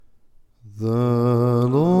The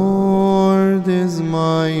Lord is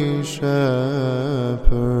my shepherd,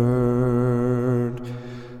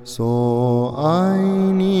 so I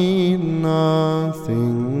need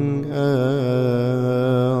nothing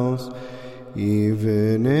else.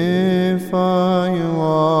 Even if I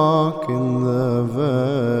walk in the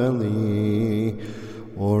valley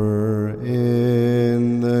or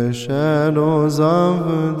in the shadows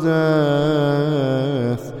of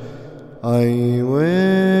death, I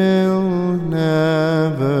will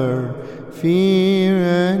never fear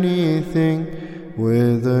anything,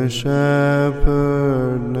 with a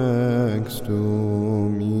shepherd next to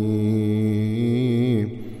me.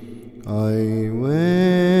 I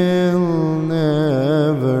will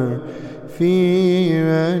never fear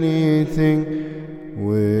anything,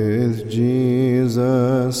 with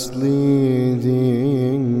Jesus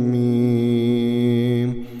leading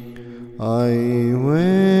me. I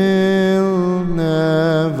will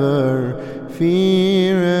never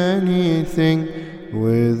fear anything,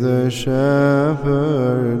 with a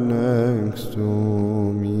shepherd next to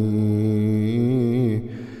me.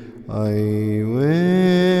 I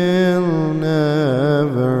will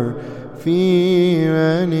never fear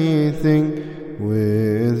anything,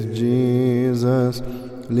 with Jesus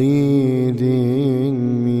leading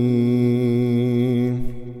me.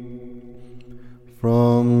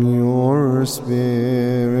 From your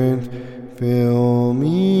Spirit, fill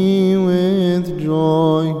me with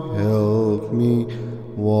joy, help me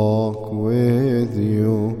walk with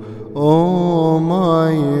you. Oh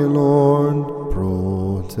my Lord,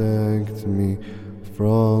 protect me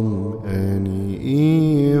from any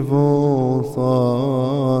evil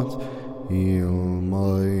thought. Heal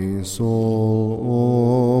my soul,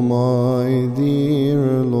 oh my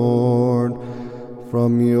dear Lord.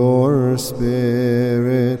 From your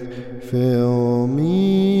Spirit, fill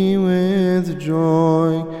me with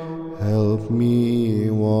joy, help me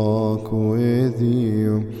walk with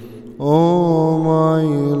you. Oh my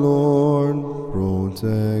Lord,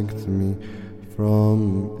 protect me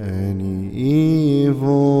from any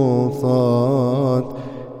evil thought.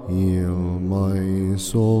 Heal my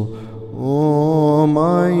soul, oh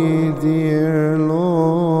my dear Lord.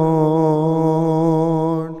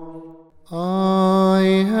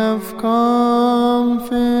 I have confidence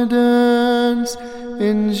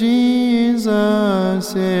in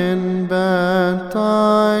Jesus. In bad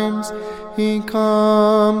times He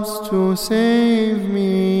comes to save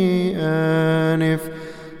me, and if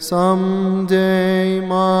someday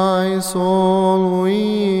my soul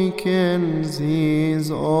weakens, He's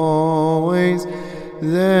always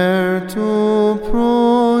there to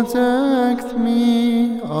protect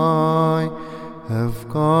me. I have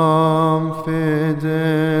confidence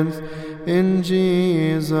in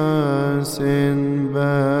Jesus. In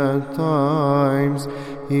bad times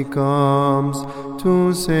He comes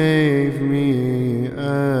to save me,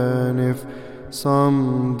 and if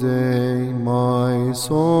someday my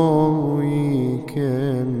soul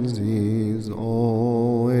weakens, He's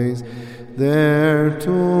always there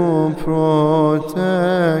to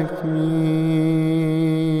protect me.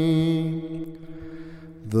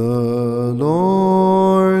 The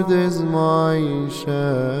Lord is my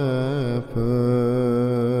shepherd,